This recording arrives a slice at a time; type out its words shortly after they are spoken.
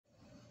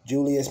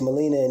Julius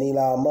Malema and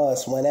Elon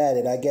Musk went at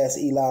it. I guess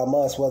Elon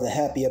Musk wasn't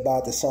happy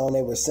about the song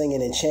they were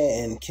singing and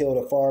chanting, "Kill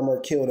the farmer,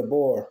 kill the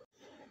boer."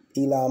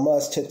 Elon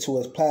Musk took to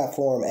his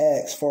platform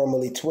X,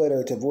 formerly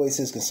Twitter, to voice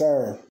his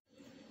concern.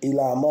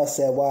 Elon Musk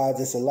said, "Why is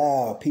this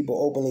allowed? People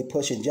openly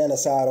pushing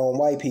genocide on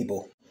white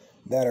people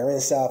that are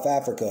in South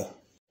Africa."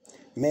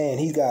 Man,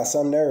 he's got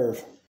some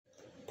nerve.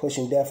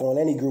 Pushing death on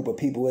any group of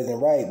people isn't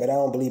right, but I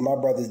don't believe my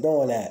brother's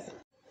doing that.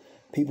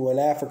 People in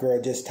Africa are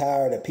just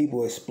tired of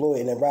people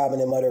exploiting and robbing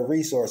them of their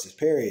resources,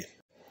 period.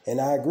 And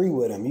I agree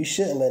with him. You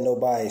shouldn't let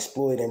nobody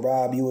exploit and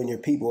rob you and your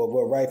people of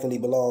what rightfully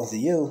belongs to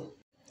you.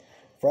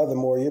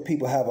 Furthermore, your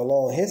people have a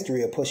long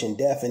history of pushing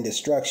death and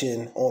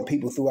destruction on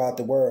people throughout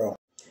the world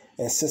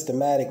and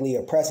systematically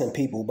oppressing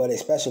people, but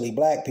especially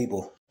black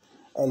people,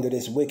 under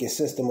this wicked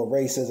system of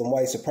racism,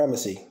 white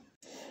supremacy.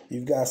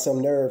 You've got some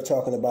nerve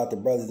talking about the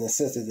brothers and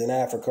sisters in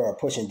Africa are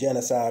pushing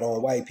genocide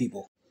on white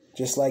people.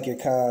 Just like your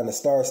kind to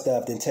start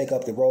stuff, then take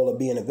up the role of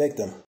being a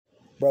victim.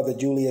 Brother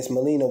Julius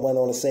Malema went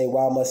on to say,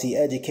 why must he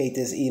educate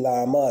this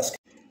Elon Musk,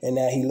 and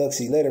that he looks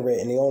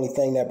illiterate and the only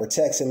thing that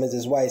protects him is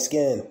his white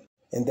skin,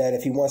 and that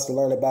if he wants to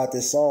learn about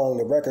this song,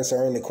 the records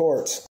are in the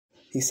courts.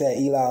 He said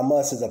Elon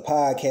Musk is a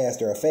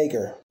podcaster, a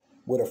faker,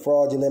 with a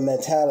fraudulent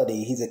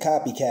mentality. He's a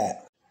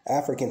copycat.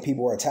 African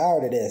people are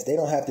tired of this. They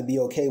don't have to be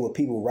okay with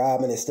people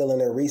robbing and stealing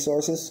their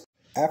resources.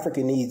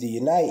 Africa needs to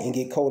unite and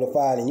get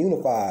codified and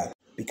unified,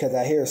 because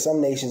I hear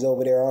some nations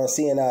over there aren't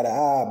seeing eye to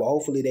eye, but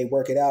hopefully they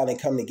work it out and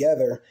come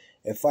together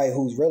and fight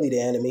who's really the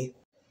enemy,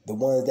 the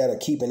ones that are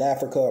keeping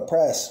Africa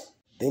oppressed.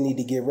 They need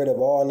to get rid of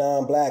all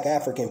non-black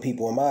African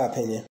people, in my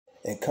opinion,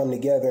 and come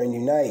together and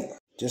unite,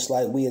 just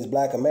like we as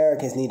black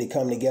Americans need to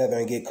come together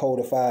and get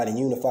codified and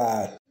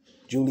unified.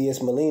 Julius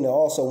Malema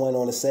also went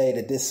on to say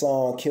that this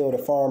song, "Kill the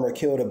Farmer,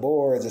 Kill the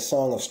Boer," is a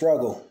song of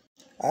struggle.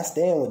 I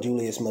stand with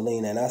Julius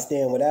Malema and I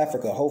stand with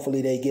Africa.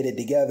 Hopefully they get it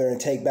together and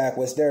take back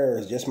what's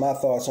theirs. Just my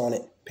thoughts on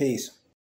it. Peace.